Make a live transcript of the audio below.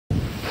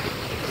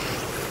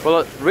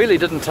Well, it really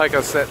didn't take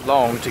us that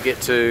long to get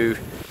to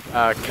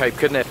Cape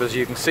Kidnappers.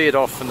 You can see it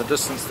off in the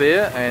distance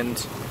there,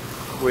 and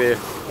we're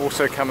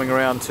also coming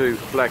around to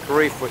Black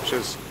Reef, which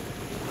is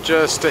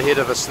just ahead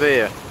of us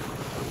there.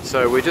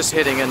 So we're just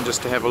heading in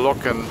just to have a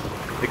look, and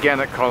the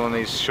gannet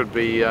colonies should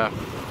be they'll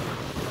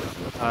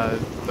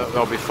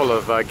be full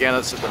of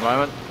gannets at the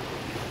moment,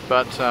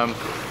 but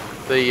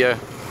the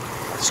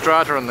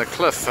strata in the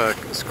cliff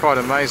is quite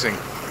amazing.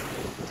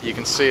 You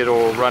can see it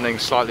all running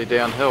slightly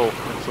downhill.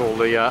 It's all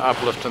the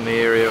uplift in the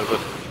area of the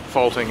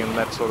faulting and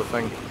that sort of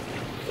thing,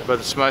 but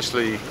it's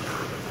mostly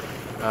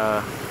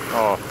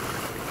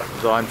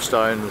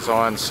limestone, there's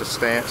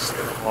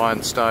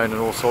ironstone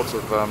and all sorts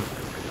of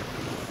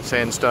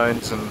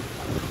sandstones, and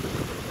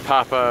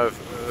papa,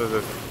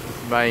 the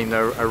main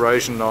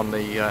erosion on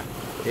the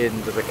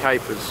end of the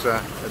cape is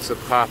it's a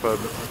papa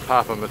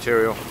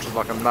material, which is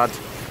like a mud.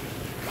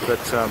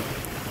 But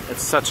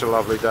it's such a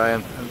lovely day,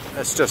 and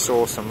it's just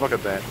awesome. Look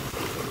at that.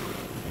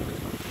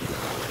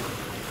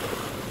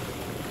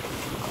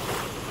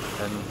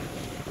 And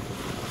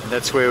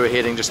that's where we're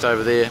heading, just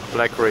over there,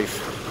 Black Reef.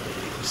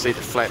 You see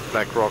the flat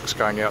black rocks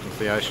going out into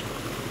the ocean.